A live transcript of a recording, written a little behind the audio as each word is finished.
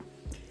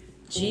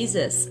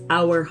Jesus,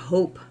 our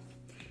hope.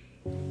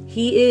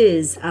 He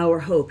is our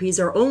hope. He's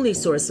our only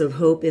source of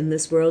hope in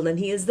this world, and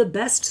He is the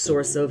best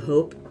source of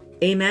hope.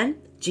 Amen.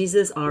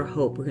 Jesus, our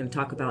hope. We're going to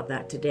talk about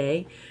that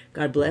today.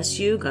 God bless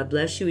you. God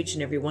bless you, each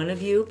and every one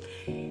of you.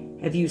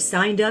 Have you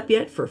signed up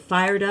yet for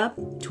Fired Up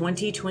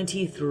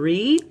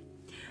 2023?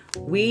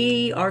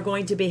 We are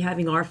going to be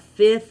having our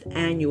 5th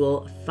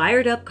annual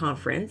Fired Up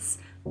conference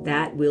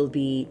that will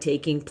be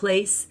taking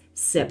place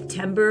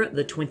September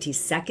the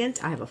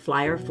 22nd. I have a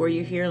flyer for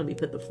you here. Let me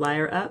put the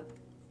flyer up.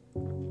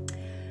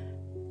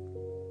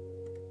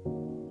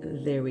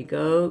 There we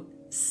go.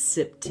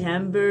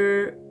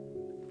 September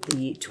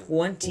the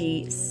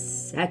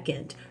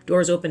 22nd.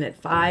 Doors open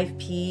at 5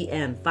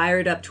 p.m.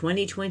 Fired Up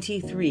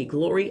 2023.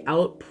 Glory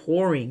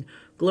outpouring.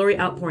 Glory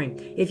outpouring.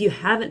 If you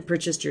haven't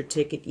purchased your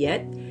ticket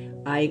yet,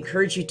 I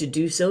encourage you to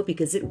do so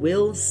because it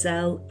will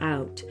sell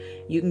out.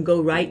 You can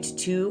go right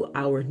to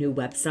our new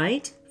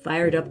website,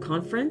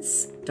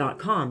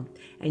 firedupconference.com,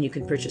 and you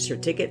can purchase your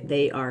ticket.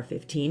 They are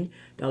 $15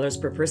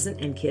 per person,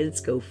 and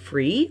kids go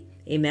free.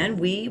 Amen.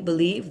 We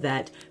believe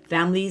that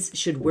families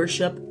should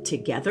worship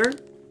together.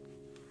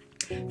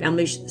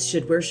 Families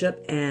should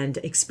worship and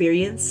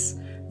experience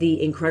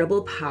the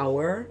incredible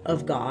power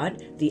of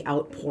God, the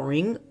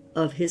outpouring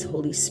of His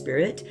Holy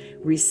Spirit,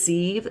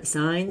 receive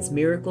signs,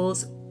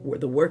 miracles,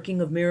 the working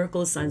of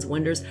miracles, signs,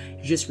 wonders.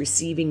 You're just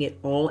receiving it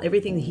all,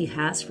 everything that He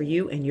has for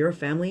you and your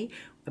family.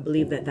 I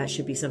believe that that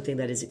should be something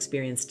that is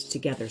experienced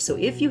together. So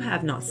if you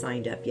have not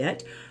signed up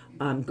yet,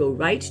 go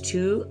right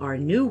to our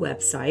new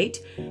website,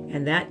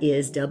 and that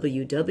is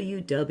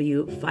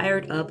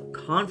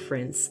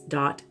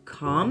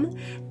www.firedupconference.com,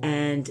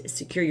 and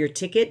secure your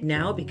ticket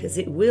now because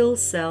it will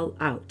sell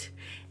out.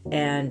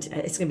 And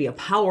it's going to be a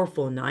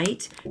powerful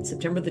night,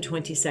 September the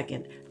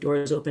 22nd.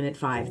 Doors open at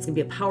 5. It's going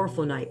to be a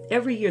powerful night.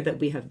 Every year that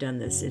we have done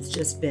this, it's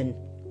just been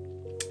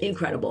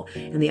incredible.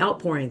 And the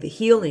outpouring, the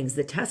healings,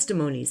 the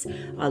testimonies,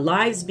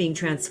 lives being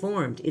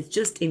transformed. It's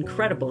just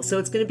incredible. So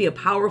it's going to be a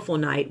powerful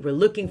night. We're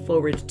looking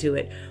forward to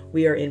it.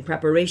 We are in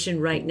preparation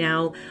right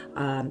now,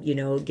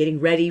 getting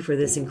ready for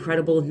this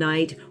incredible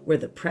night where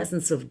the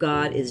presence of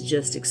God is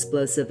just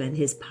explosive and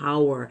His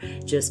power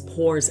just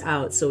pours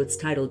out. So it's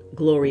titled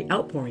Glory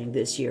Outpouring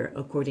this year,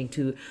 according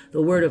to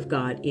the Word of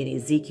God in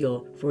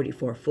Ezekiel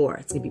 44:4.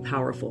 It's going to be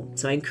powerful.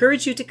 So I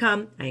encourage you to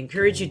come. I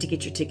encourage you to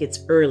get your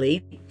tickets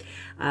early.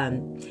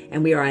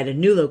 And we are at a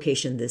new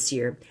location this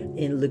year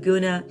in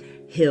Laguna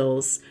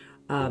Hills,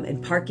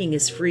 and parking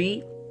is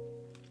free,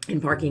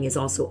 and parking is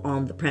also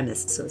on the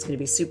premise. So it's going to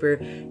be super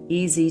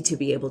easy to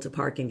be able to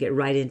park and get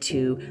right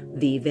into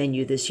the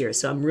venue this year.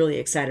 So I'm really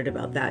excited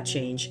about that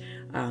change.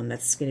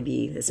 That's going to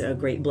be a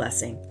great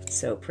blessing.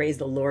 So praise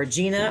the Lord.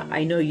 Gina,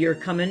 I know you're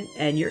coming,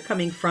 and you're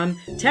coming from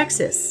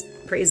Texas.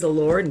 Praise the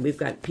Lord. And we've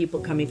got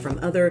people coming from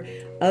other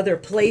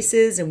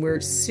places, and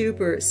we're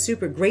super,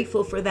 super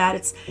grateful for that.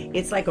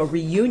 It's like a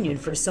reunion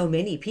for so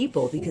many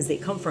people because they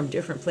come from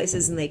different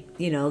places, and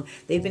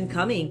they've been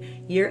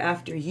coming year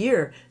after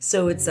year.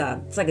 So it's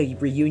like a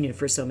reunion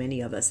for so many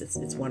of us.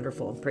 It's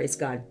wonderful. Praise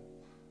God.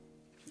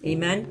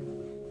 Amen.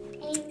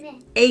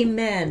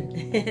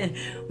 Amen.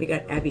 We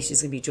got Abby.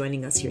 She's going to be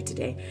joining us here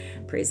today.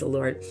 Praise the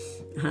Lord.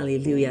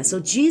 Hallelujah.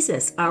 So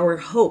Jesus, our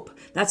hope.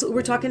 That's what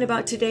we're talking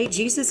about today.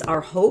 Jesus,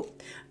 our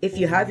hope. If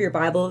you have your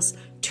Bibles,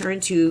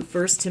 turn to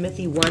 1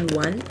 Timothy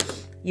 1:1.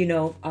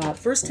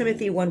 1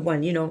 Timothy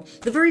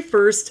 1:1. The very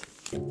first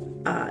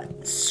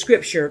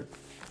scripture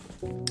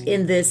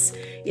in this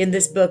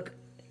book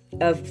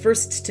of 1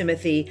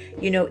 Timothy,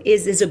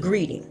 is a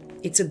greeting.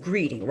 It's a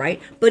greeting,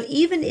 right? But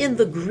even in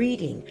the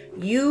greeting,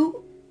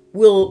 you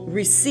will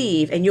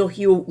receive, and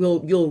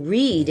you'll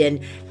read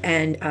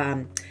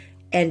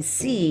and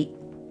see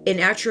an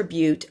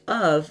attribute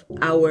of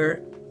our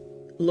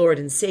Lord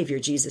and Savior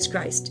Jesus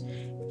Christ,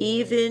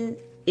 even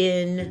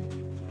in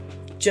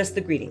just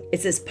the greeting. It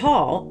says,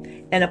 Paul,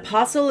 an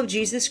apostle of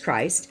Jesus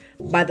Christ,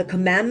 by the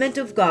commandment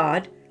of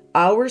God,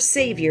 our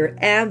Savior,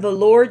 and the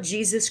Lord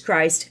Jesus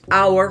Christ,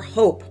 our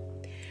hope.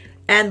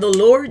 And the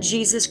Lord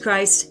Jesus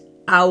Christ,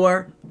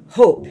 our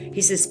hope.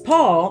 He says,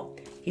 Paul,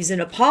 he's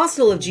an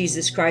apostle of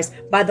Jesus Christ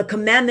by the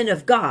commandment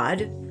of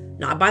God,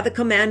 not by the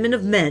commandment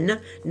of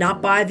men,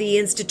 not by the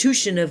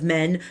institution of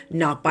men,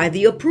 not by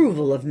the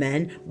approval of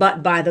men,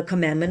 but by the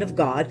commandment of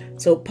God.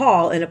 So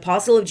Paul, an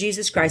apostle of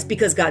Jesus Christ,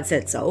 because God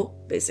said so,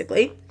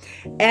 basically,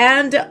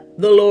 and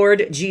the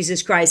Lord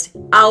Jesus Christ,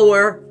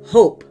 our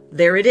hope.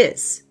 There it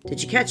is.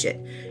 Did you catch it?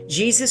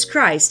 Jesus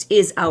Christ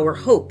is our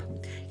hope.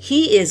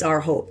 He is our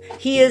hope.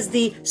 He is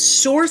the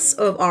source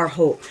of our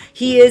hope.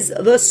 He is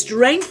the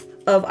strength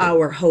of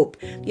our hope.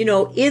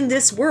 In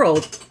this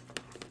world,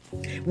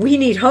 we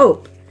need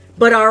hope,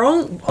 but our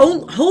own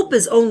hope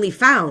is only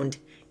found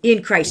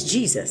in Christ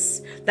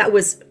Jesus. That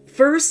was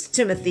 1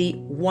 Timothy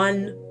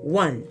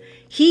 1:1.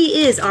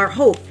 He is our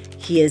hope.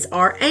 He is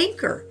our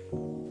anchor.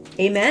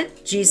 Amen.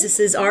 Jesus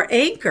is our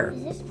anchor.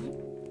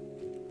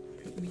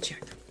 Let me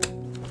check.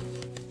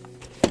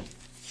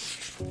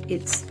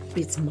 It's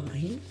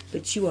mine,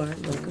 but you are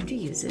welcome to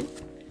use it.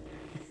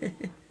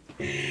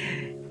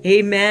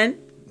 Amen.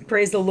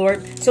 Praise the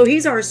Lord. So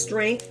he's our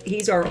strength.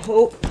 He's our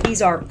hope.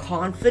 He's our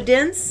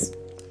confidence.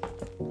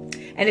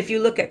 And if you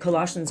look at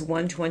Colossians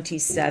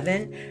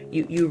 1:27,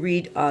 you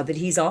read that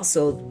he's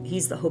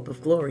the hope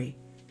of glory.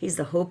 He's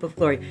the hope of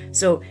glory.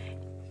 So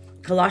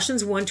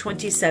Colossians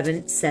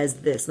 1:27 says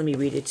this. Let me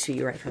read it to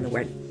you right from the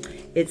word.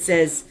 It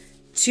says,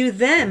 to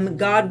them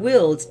God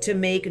willed to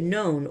make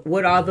known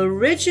what are the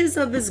riches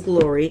of his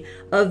glory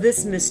of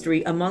this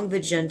mystery among the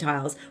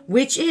Gentiles,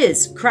 which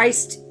is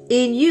Christ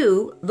in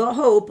you, the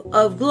hope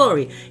of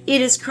glory. It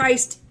is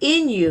Christ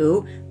in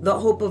you,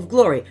 the hope of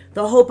glory.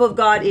 The hope of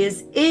God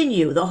is in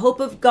you. The hope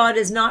of God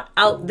is not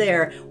out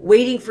there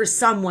waiting for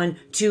someone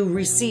to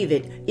receive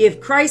it. If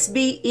Christ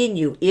be in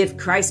you, if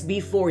Christ be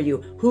for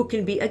you, who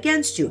can be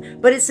against you?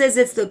 But it says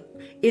it's the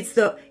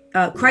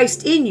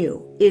Christ in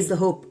you is the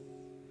hope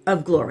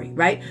of glory,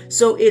 right?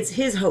 So it's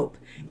his hope,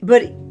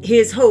 but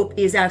his hope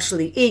is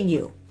actually in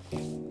you.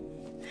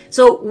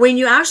 So when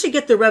you actually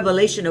get the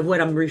revelation of what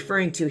I'm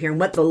referring to here and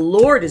what the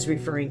Lord is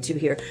referring to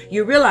here,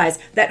 you realize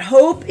that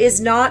hope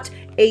is not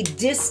a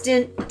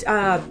distant,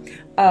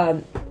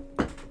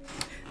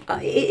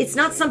 it's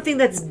not something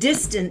that's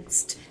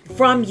distanced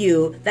from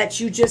you that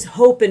you just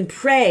hope and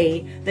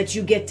pray that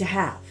you get to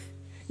have.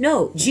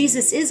 No,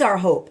 Jesus is our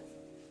hope.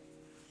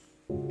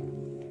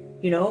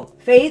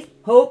 Faith,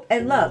 hope,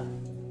 and love.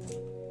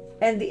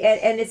 And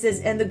it says,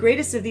 and the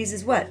greatest of these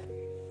is what?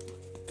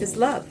 Is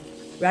love,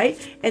 right?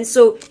 And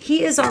so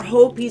he is our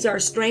hope, he's our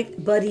strength,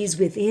 but he's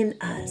within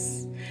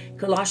us.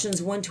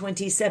 Colossians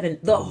 1:27,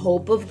 the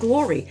hope of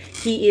glory.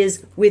 He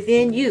is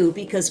within you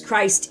because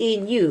Christ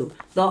in you,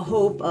 the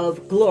hope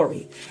of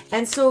glory.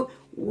 And so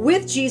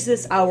with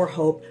Jesus, our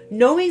hope,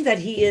 knowing that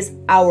he is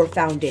our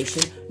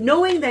foundation,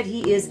 knowing that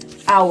he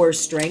is our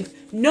strength,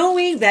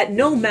 knowing that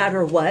no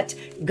matter what,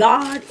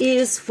 God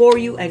is for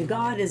you and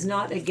God is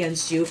not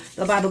against you.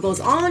 The Bible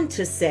goes on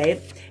to say,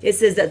 it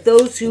says that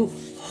those who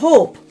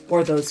hope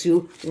or those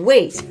who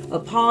wait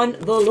upon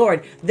the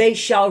Lord, they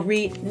shall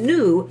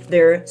renew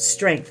their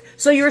strength.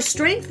 So your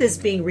strength is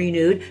being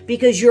renewed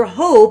because your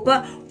hope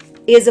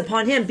is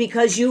upon him,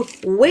 because you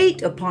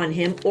wait upon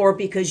him, or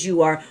because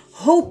you are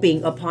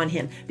hoping upon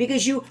him.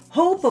 Because you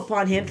hope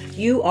upon him,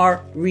 you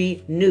are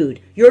renewed.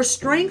 Your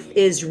strength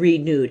is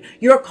renewed.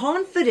 Your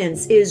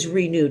confidence is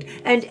renewed.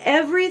 And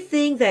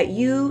everything that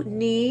you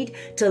need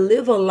to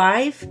live a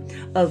life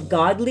of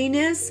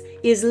godliness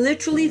is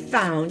literally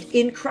found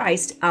in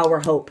Christ, our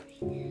hope.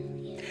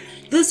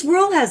 This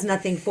world has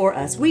nothing for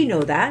us. We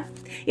know that.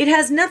 It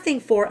has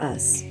nothing for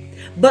us.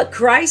 But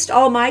Christ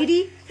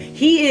Almighty,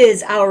 he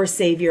is our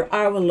Savior,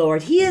 our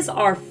Lord. He is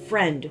our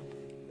friend.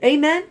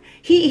 Amen.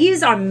 He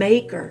is our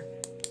maker.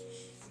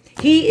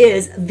 He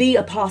is the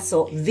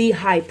apostle, the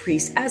high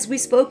priest, as we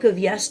spoke of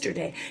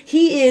yesterday.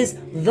 He is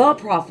the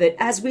prophet,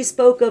 as we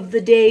spoke of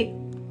the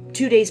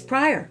 2 days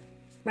prior,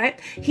 right?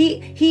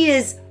 He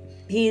is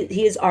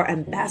our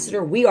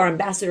ambassador. We are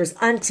ambassadors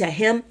unto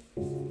him.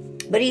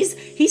 But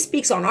he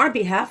speaks on our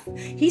behalf.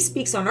 He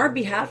speaks on our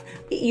behalf.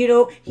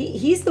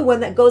 He's the one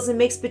that goes and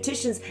makes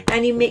petitions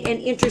and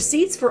and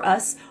intercedes for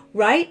us,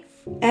 right?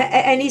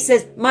 And he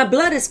says, my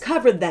blood has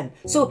covered them.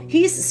 So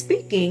he's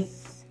speaking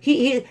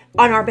he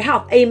on our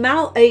behalf, a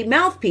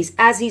mouthpiece,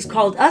 as he's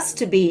called us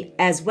to be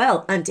as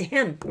well unto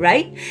him,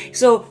 right?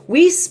 So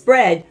we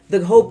spread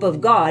the hope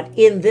of God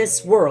in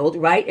this world,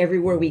 right?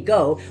 Everywhere we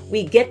go,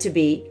 we get to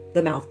be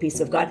the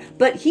mouthpiece of God.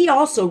 But he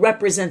also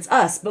represents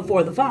us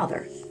before the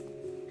Father.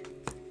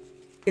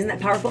 Isn't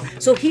that powerful?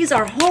 So he's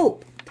our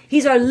hope.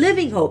 He's our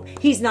living hope.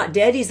 He's not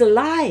dead. He's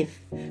alive.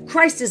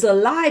 Christ is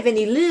alive and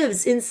he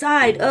lives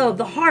inside of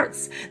the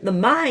hearts, the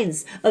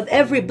minds of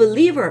every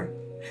believer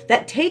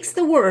that takes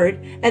the word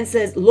and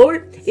says,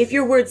 Lord, if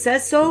your word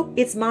says so,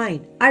 it's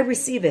mine. I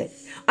receive it.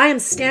 I am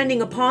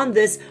standing upon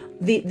this,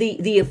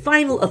 the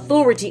final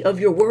authority of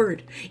your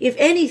word. If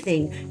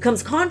anything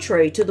comes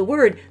contrary to the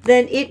word,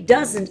 then it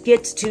doesn't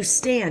get to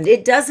stand.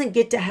 It doesn't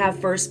get to have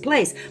first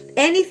place.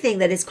 Anything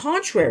that is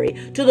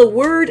contrary to the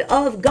word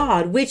of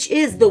God, which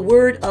is the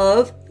word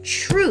of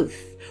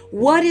truth.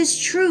 What is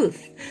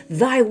truth?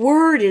 Thy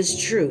word is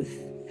truth.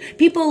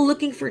 People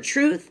looking for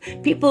truth,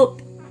 people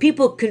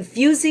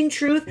confusing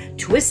truth,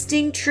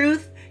 twisting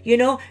truth,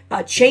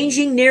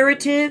 changing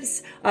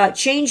narratives,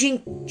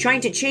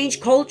 trying to change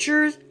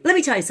cultures. Let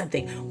me tell you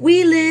something.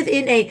 We live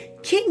in a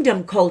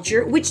kingdom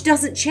culture which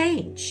doesn't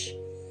change.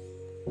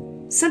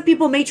 Some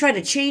people may try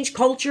to change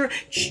culture,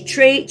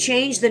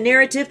 change the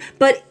narrative,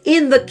 but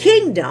in the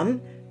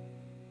kingdom,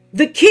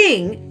 the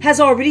king has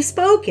already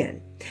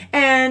spoken.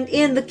 And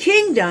in the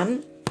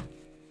kingdom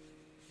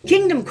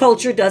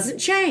culture doesn't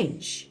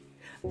change.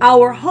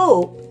 Our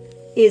hope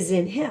is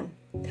in him.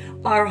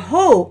 Our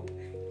hope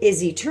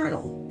is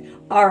eternal.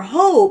 Our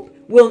hope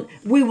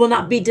we will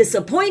not be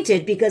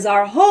disappointed because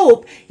our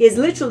hope is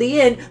literally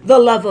in the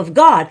love of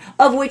God,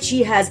 of which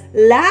he has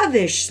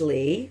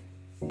lavishly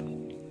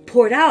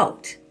poured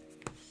out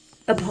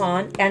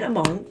upon and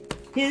among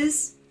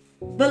his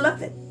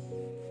beloved.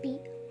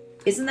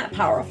 Isn't that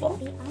powerful?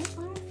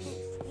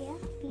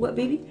 What,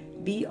 baby?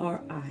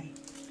 B-R-I-E.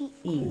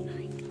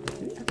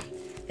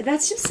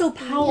 that's just so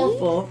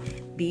powerful.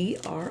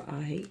 Brielle.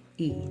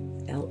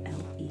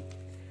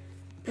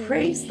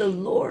 Praise the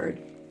Lord.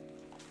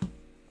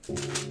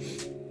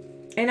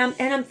 And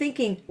I'm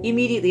thinking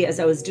immediately as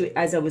I was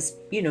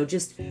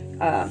just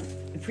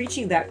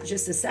preaching that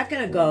just a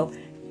second ago,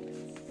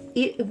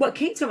 what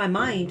came to my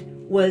mind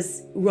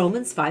was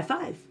Romans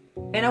 5:5.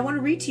 And I want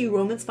to read to you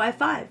Romans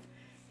 5:5.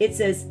 It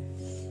says,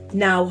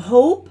 "Now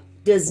hope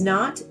does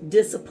not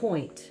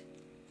disappoint."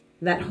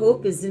 That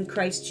hope is in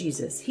Christ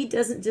Jesus. He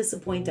doesn't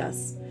disappoint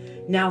us.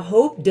 Now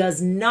hope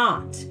does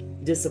not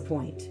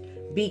disappoint,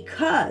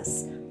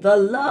 because the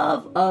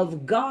love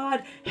of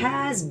God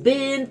has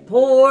been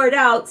poured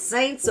out.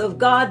 Saints of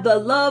God, the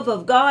love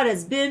of God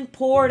has been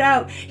poured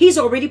out. He's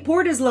already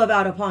poured his love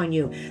out upon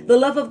you. The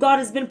love of God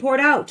has been poured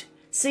out.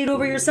 Say it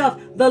over yourself.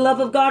 The love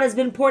of God has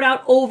been poured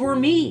out over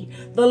me.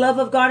 The love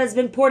of God has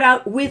been poured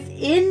out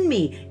within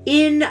me,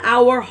 in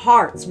our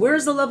hearts.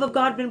 Where's the love of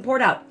God been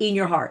poured out? In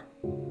your heart.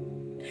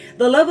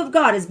 The love of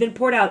God has been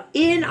poured out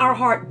in our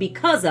heart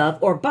because of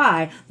or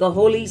by the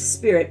Holy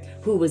Spirit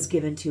who was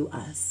given to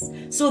us.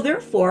 So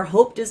therefore,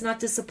 hope does not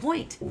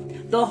disappoint.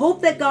 The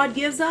hope that God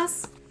gives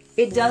us,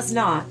 it does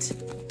not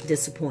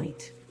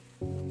disappoint.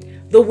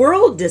 The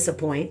world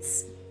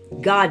disappoints.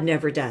 God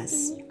never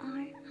does.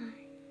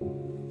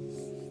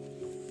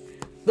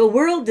 The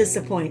world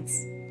disappoints,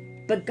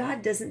 but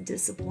God doesn't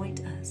disappoint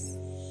us.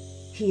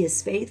 He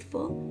is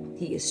faithful.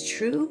 He is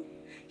true.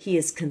 He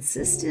is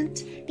consistent.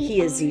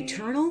 He is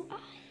eternal.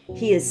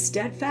 He is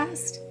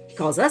steadfast. He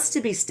calls us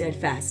to be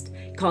steadfast.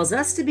 He calls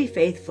us to be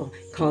faithful.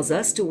 He calls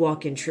us to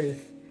walk in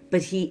truth.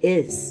 But he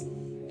is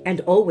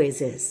and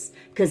always is,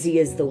 because he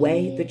is the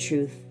way, the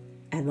truth,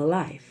 and the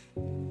life.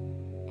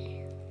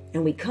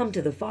 And we come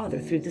to the Father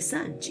through the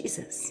Son,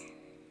 Jesus.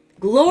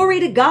 Glory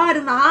to God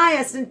in the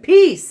highest, and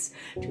peace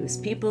to his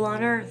people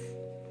on earth.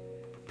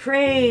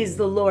 Praise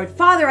the Lord.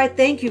 Father, I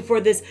thank you for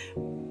this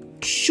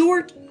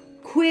short,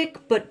 quick,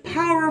 but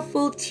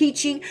powerful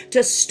teaching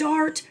to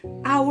start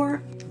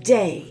our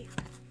day.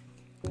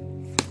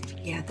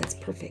 Yeah, that's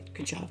perfect.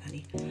 Good job,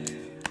 honey.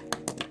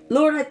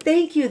 Lord, I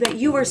thank you that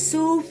you are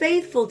so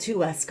faithful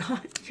to us,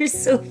 God. You're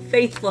so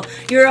faithful.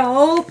 Your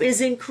hope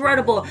is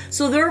incredible.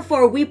 So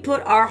therefore, we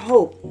put our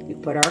hope, we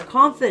put our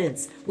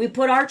confidence, we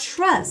put our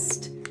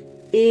trust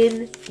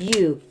in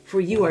you, for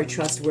you are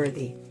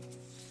trustworthy.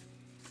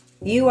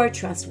 You are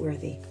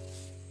trustworthy.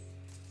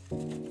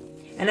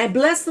 And I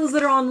bless those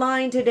that are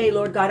online today,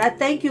 Lord God. I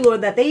thank you,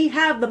 Lord, that they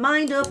have the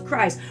mind of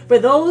Christ. For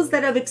those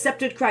that have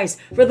accepted Christ,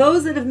 for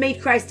those that have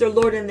made Christ their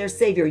Lord and their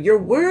Savior, your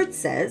word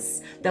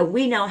says that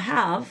we now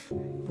have,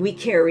 we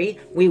carry,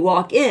 we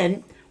walk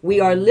in, we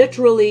are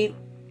literally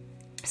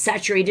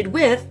saturated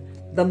with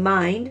the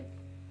mind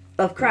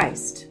of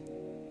Christ.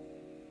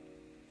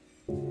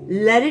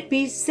 Let it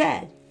be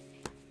said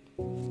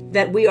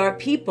that we are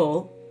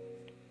people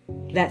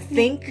that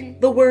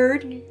think the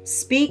word,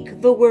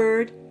 speak the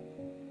word,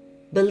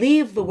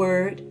 believe the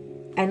word,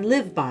 and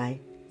live by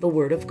the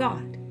word of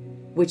God,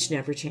 which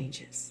never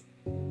changes.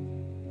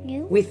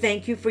 We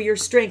thank you for your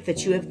strength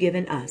that you have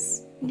given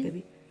us.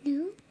 Baby?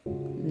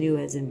 New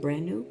as in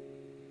brand new?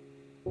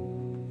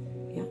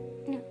 Yeah.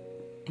 No.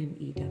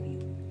 N-E-W.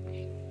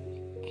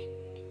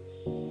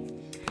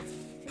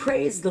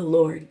 Praise the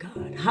Lord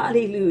God.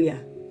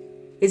 Hallelujah.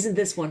 Isn't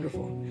this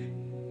wonderful?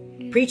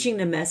 Preaching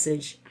the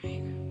message,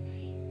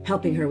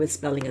 helping her with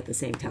spelling at the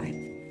same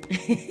time.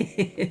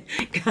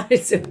 God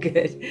is so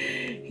good.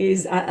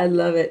 I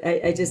love it.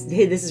 Hey,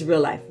 this is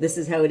real life. This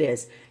is how it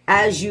is.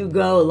 As you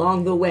go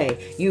along the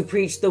way, you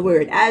preach the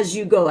word. As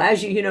you go,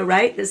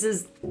 right? This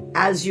is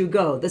as you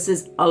go. This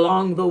is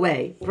along the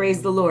way.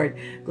 Praise the Lord.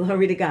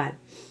 Glory to God.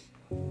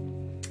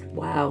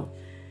 Wow.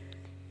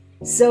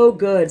 So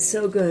good,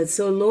 so good.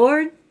 So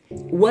Lord,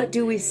 what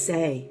do we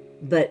say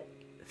but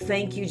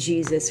thank you,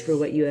 Jesus, for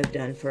what you have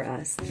done for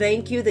us.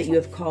 Thank you that you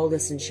have called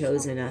us and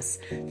chosen us.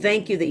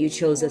 Thank you that you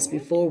chose us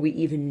before we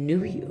even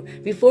knew you.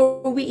 Before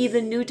we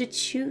even knew to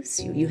choose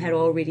you. You had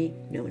already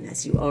known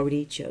us. You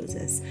already chose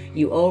us.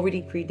 You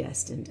already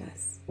predestined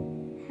us.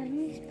 How do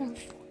you spell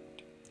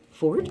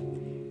Ford?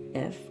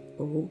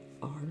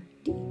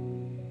 F-O-R-D.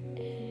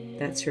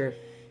 That's her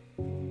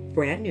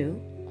brand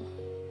new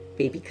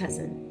baby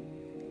cousin.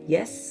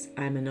 Yes,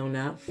 I'm a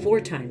Nona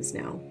 4 times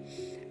now.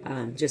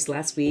 Just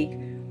last week,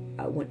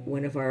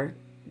 one of our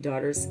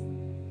daughters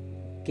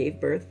gave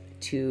birth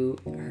to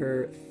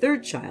her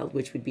 3rd child,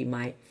 which would be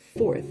my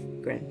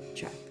 4th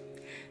grandchild.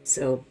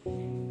 So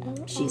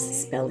she's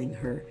spelling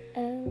her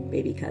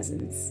baby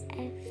cousin's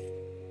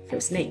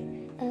first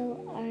name.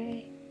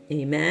 O-R-D.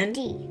 Amen.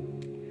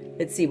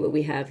 Let's see what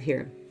we have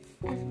here.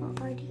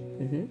 F-O-R-D.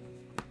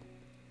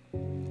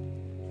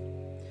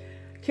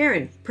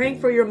 Karen, praying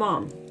for your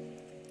mom.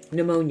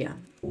 Pneumonia.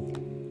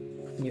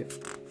 Your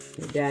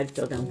dad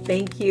fell down.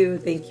 Thank you.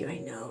 Thank you. I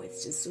know.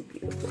 It's just so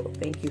beautiful.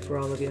 Thank you for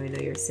all of you. I know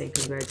you're saying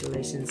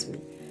congratulations. We're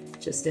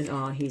just in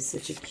awe. He's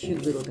such a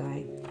cute little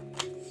guy.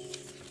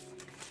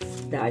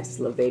 I just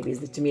love babies.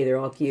 To me, they're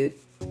all cute.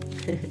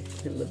 I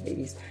love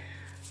babies.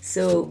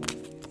 So,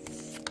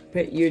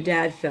 your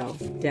dad fell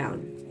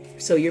down.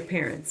 So your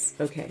parents,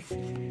 okay.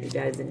 Your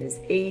dad's in his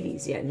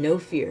 80s. Yeah, no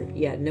fear.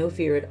 Yeah, no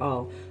fear at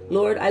all.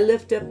 Lord, I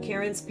lift up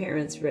Karen's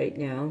parents right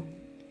now.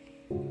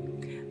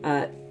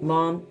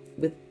 Mom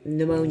with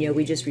pneumonia,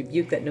 we just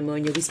rebuke that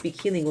pneumonia. We speak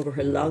healing over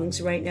her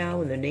lungs right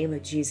now in the name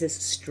of Jesus.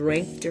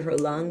 Strength to her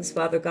lungs,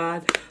 Father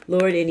God.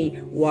 Lord, any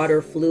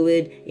water,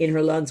 fluid in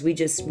her lungs, we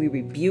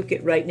rebuke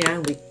it right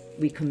now.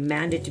 We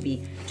command it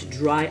to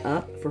dry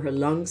up, for her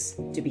lungs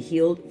to be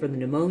healed from the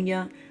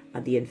pneumonia,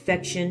 the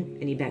infection,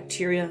 any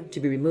bacteria to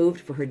be removed.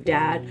 For her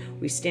dad,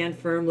 we stand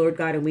firm, Lord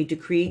God, and we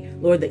decree,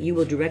 Lord, that you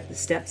will direct the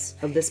steps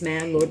of this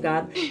man, Lord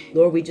God.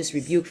 Lord, we just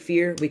rebuke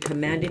fear. We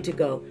command it to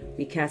go.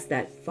 We cast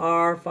that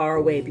far, far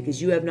away,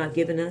 because you have not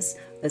given us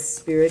a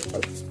spirit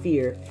of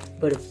fear,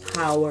 but of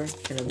power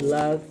and of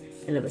love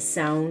and of a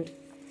sound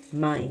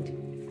mind.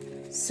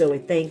 So I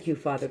thank you,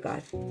 Father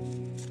God.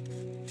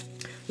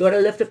 Lord, I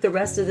lift up the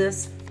rest of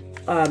this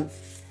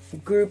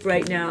group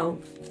right now.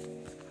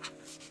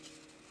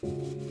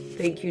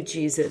 Thank you,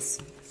 Jesus.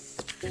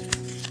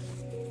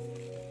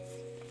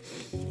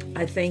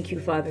 I thank you,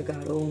 Father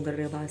God.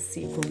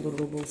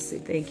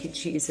 Thank you,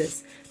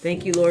 Jesus.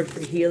 Thank you, Lord,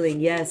 for healing.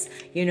 Yes,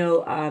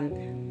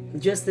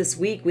 just this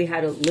week we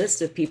had a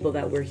list of people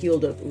that were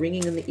healed of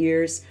ringing in the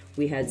ears.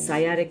 We had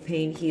sciatic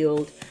pain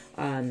healed.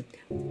 I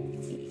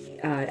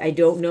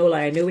don't know.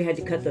 I know we had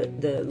to cut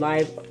the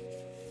live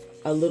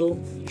a little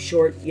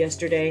short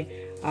yesterday.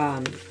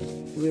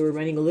 We were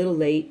running a little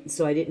late,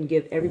 so I didn't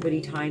give everybody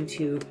time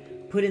to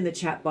put in the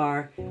chat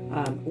bar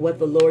what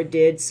the Lord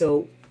did.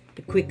 So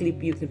quickly,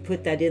 you can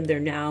put that in there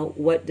now.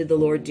 What did the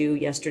Lord do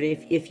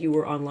yesterday? If you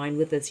were online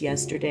with us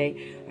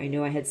yesterday, I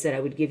know I had said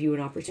I would give you an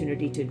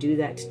opportunity to do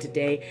that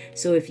today.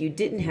 So if you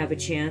didn't have a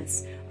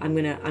chance, I'm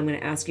gonna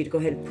ask you to go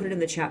ahead and put it in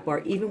the chat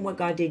bar, even what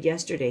God did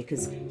yesterday,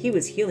 because He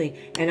was healing,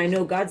 and I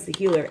know God's the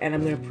healer, and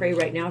I'm gonna pray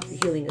right now for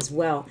healing as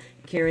well.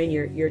 Karen,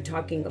 you're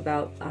talking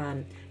about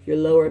your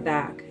lower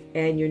back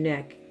and your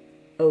neck.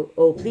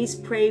 Oh, please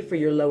pray for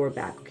your lower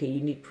back. Okay,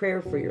 you need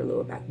prayer for your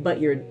lower back, but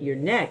your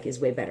neck is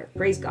way better.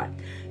 Praise God.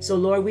 So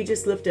Lord, we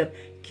just lift up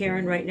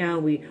Karen right now.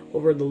 We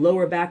over the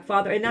lower back,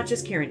 Father, and not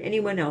just Karen,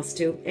 anyone else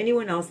too.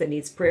 Anyone else that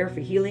needs prayer for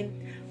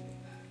healing,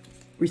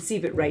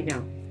 receive it right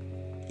now.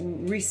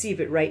 Receive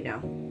it right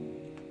now.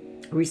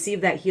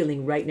 Receive that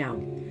healing right now.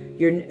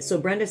 So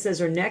Brenda says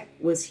her neck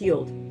was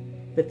healed,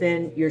 but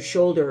then your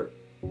shoulder,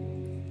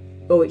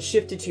 it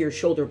shifted to your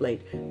shoulder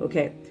blade.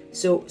 Okay.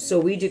 So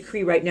we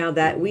decree right now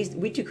that we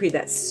decree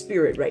that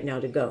spirit right now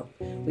to go.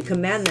 We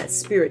command that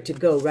spirit to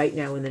go right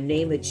now in the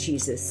name of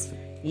Jesus.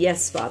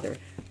 Yes, Father.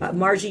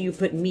 Margie, you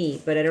put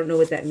me, but I don't know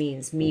what that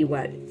means. Me,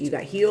 what? You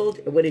got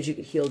healed? Or what did you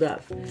get healed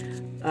of?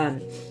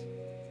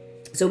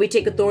 So we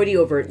take authority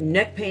over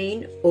neck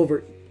pain,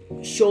 over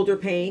shoulder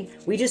pain.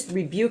 We just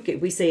rebuke it.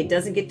 We say it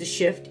doesn't get to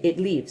shift. It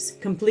leaves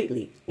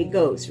completely. It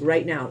goes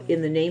right now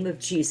in the name of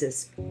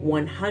Jesus.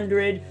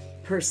 100%.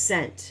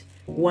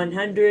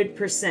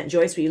 100%.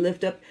 Joyce, will you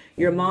lift up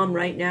your mom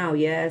right now?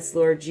 Yes,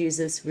 Lord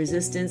Jesus.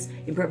 Resistance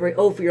in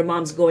preparation. For your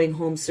mom's going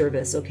home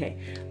service. Okay.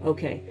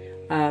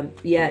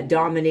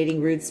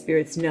 Dominating rude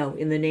spirits. No,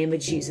 in the name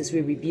of Jesus,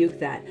 we rebuke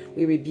that.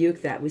 We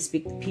rebuke that. We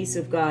speak the peace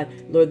of God,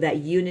 Lord, that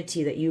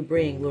unity that you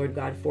bring, Lord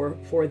God,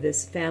 for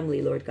this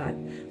family, Lord God.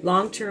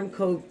 Long-term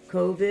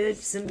COVID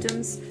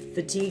symptoms,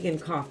 fatigue and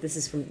cough. This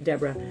is from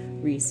Deborah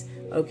Reese.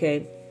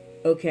 Okay.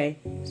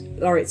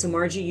 All right. So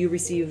Margie, you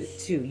receive it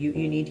too. You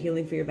need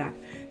healing for your back.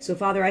 So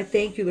Father, I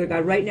thank you, Lord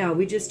God. Right now,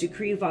 we just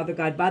decree, Father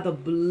God, by the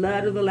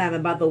blood of the Lamb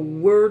and by the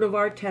word of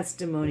our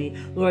testimony,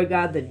 Lord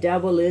God, the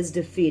devil is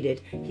defeated.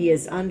 He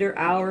is under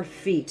our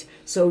feet.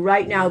 So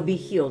right now, be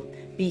healed.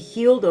 Be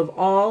healed of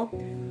all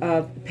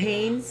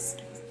pains,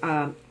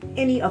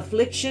 any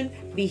affliction.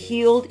 Be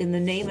healed in the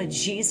name of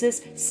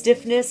Jesus.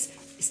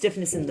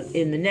 Stiffness in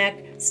the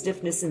neck,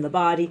 stiffness in the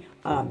body,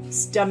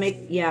 stomach,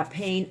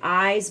 pain.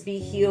 Eyes be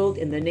healed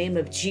in the name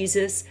of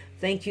Jesus.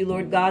 Thank you,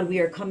 Lord God. We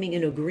are coming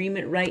in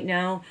agreement right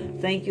now.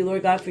 Thank you,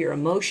 Lord God, for your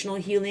emotional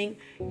healing.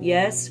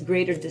 Yes,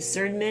 greater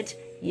discernment.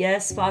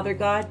 Yes, Father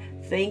God.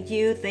 Thank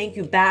you.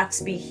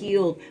 Backs be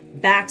healed.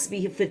 Backs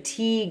be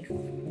fatigue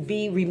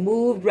be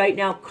removed right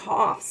now.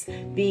 Coughs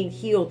being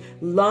healed.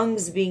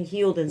 Lungs being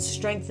healed and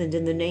strengthened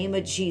in the name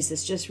of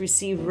Jesus. Just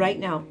receive right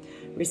now.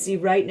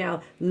 Receive right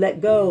now.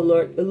 Let go,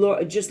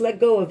 Lord. Just let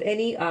go of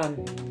any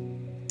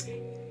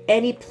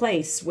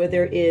place where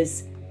there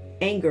is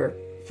anger,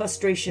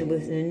 frustration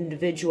with an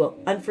individual,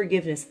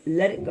 unforgiveness.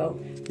 Let it go.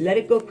 Let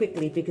it go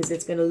quickly, because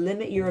it's going to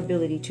limit your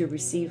ability to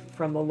receive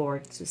from the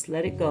Lord. Just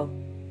let it go.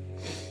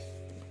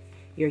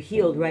 You're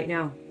healed right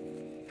now.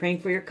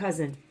 Praying for your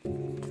cousin.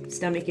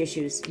 Stomach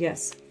issues.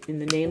 Yes. In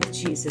the name of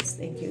Jesus.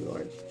 Thank you,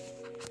 Lord.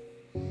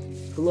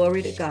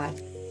 Glory to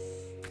God.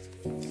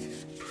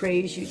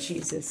 Praise you,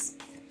 Jesus.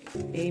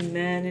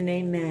 Amen and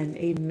amen.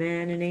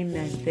 Amen and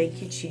amen.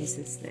 Thank you,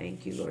 Jesus.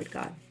 Thank you, Lord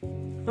God.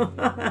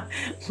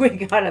 We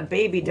got a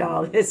baby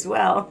doll as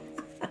well.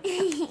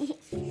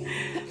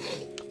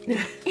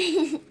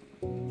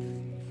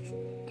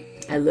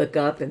 I look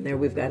up and there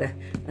we've got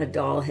a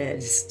doll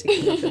head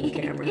sticking up in the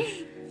camera.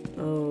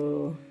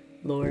 Oh,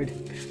 Lord.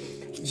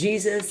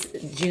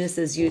 Jesus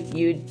says,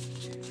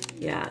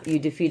 you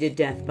defeated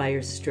death by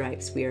your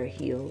stripes. We are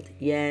healed.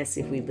 Yes,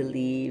 if we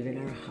believe in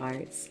our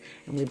hearts,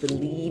 and we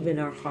believe in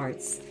our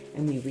hearts,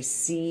 and we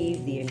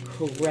receive the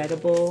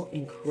incredible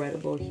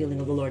healing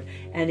of the Lord.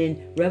 And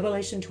in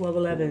Revelation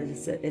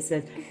 12:11, it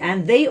says,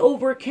 and they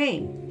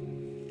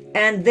overcame.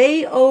 And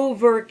they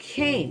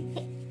overcame.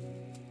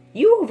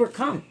 You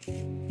overcome.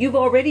 You've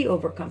already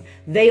overcome.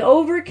 They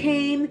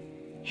overcame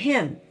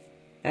him.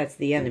 That's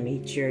the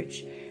enemy,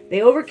 church.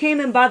 They overcame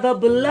him by the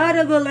blood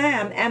of the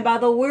Lamb and by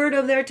the word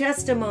of their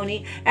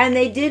testimony, and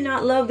they did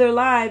not love their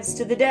lives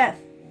to the death.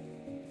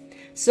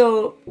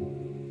 So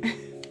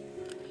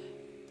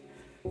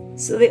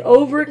they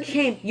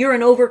overcame. You're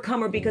an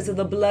overcomer because of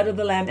the blood of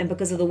the Lamb and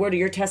because of the word of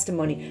your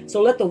testimony.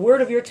 So let the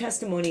word of your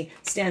testimony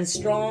stand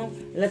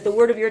strong. Let the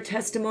word of your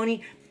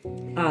testimony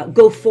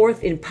go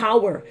forth in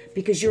power,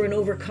 because you're an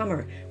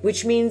overcomer,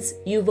 which means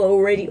you've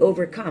already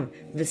overcome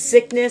the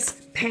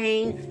sickness,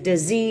 pain,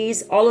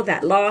 disease, all of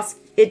that loss.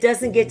 It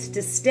doesn't get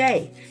to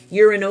stay.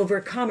 You're an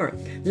overcomer.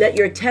 Let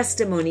your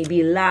testimony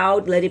be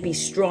loud. Let it be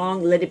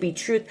strong. Let it be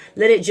truth.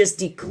 Let it just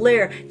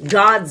declare,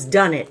 God's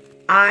done it.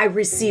 I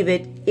receive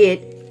it.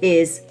 It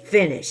is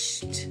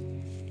finished.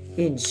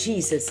 In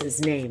Jesus'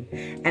 name.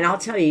 And I'll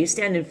tell you, you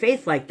stand in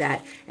faith like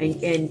that,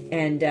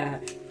 and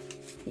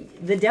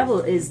the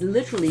devil is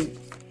literally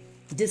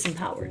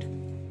disempowered.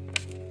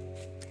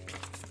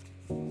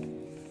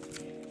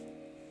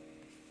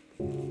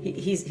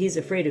 He's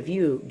afraid of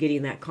you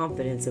getting that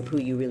confidence of who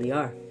you really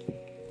are.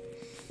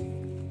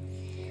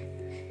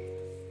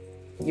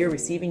 You're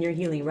receiving your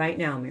healing right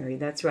now, Mary.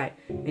 That's right.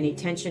 Any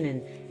tension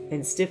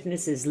and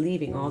stiffness is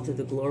leaving, all to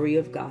the glory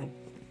of God.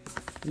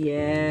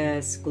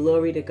 Yes,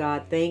 glory to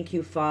God. Thank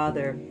you,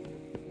 Father.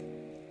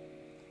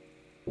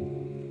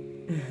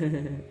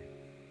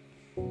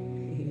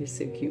 You're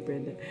so cute,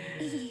 Brenda.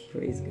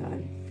 Praise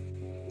God.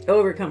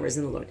 Overcomers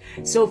in the Lord.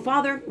 So,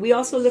 Father, we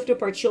also lift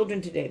up our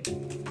children today,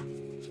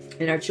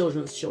 and our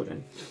children's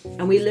children.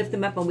 And we lift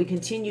them up, and we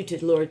continue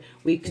to, Lord,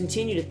 we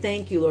continue to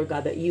thank you, Lord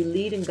God, that you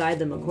lead and guide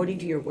them according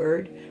to your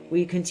word.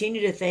 We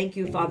continue to thank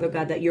you, Father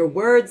God, that your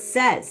word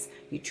says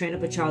you train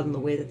up a child in the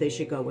way that they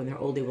should go. When they're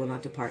old, they will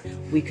not depart.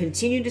 We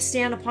continue to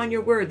stand upon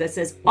your word that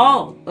says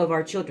all of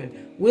our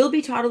children will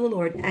be taught of the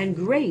Lord, and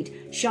great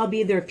shall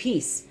be their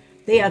peace.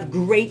 They have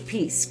great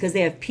peace because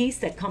they have peace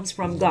that comes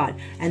from God.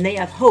 And they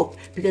have hope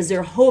because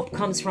their hope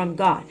comes from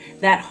God.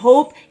 That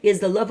hope is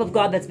the love of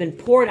God that's been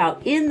poured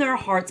out in their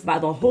hearts by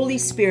the Holy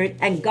Spirit.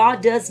 And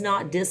God does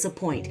not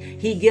disappoint.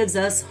 He gives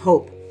us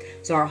hope.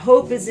 So our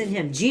hope is in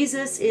him.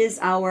 Jesus is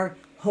our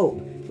hope,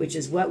 which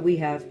is what we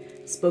have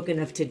spoken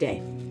of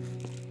today.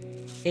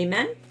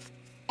 Amen?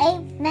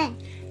 Amen.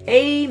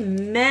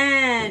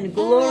 Amen.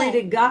 Glory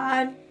to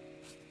God.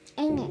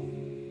 Amen.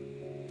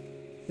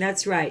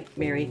 That's right,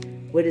 Mary.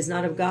 What is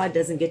not of God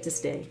doesn't get to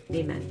stay.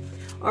 Amen.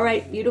 All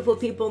right, beautiful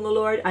people in the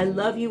Lord, I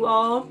love you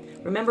all.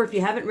 Remember, if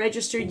you haven't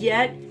registered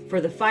yet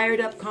for the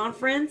Fired Up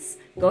Conference,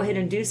 go ahead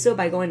and do so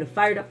by going to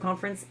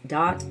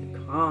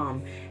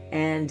firedupconference.com,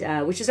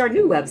 and which is our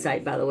new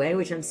website, by the way,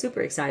 which I'm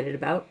super excited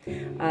about.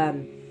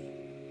 And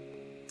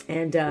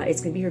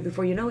it's going to be here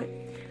before you know it.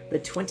 The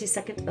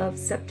 22nd of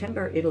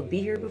September, it'll be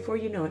here before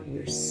you know it.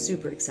 We're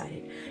super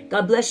excited.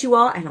 God bless you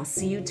all, and I'll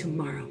see you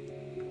tomorrow.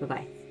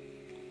 Bye-bye.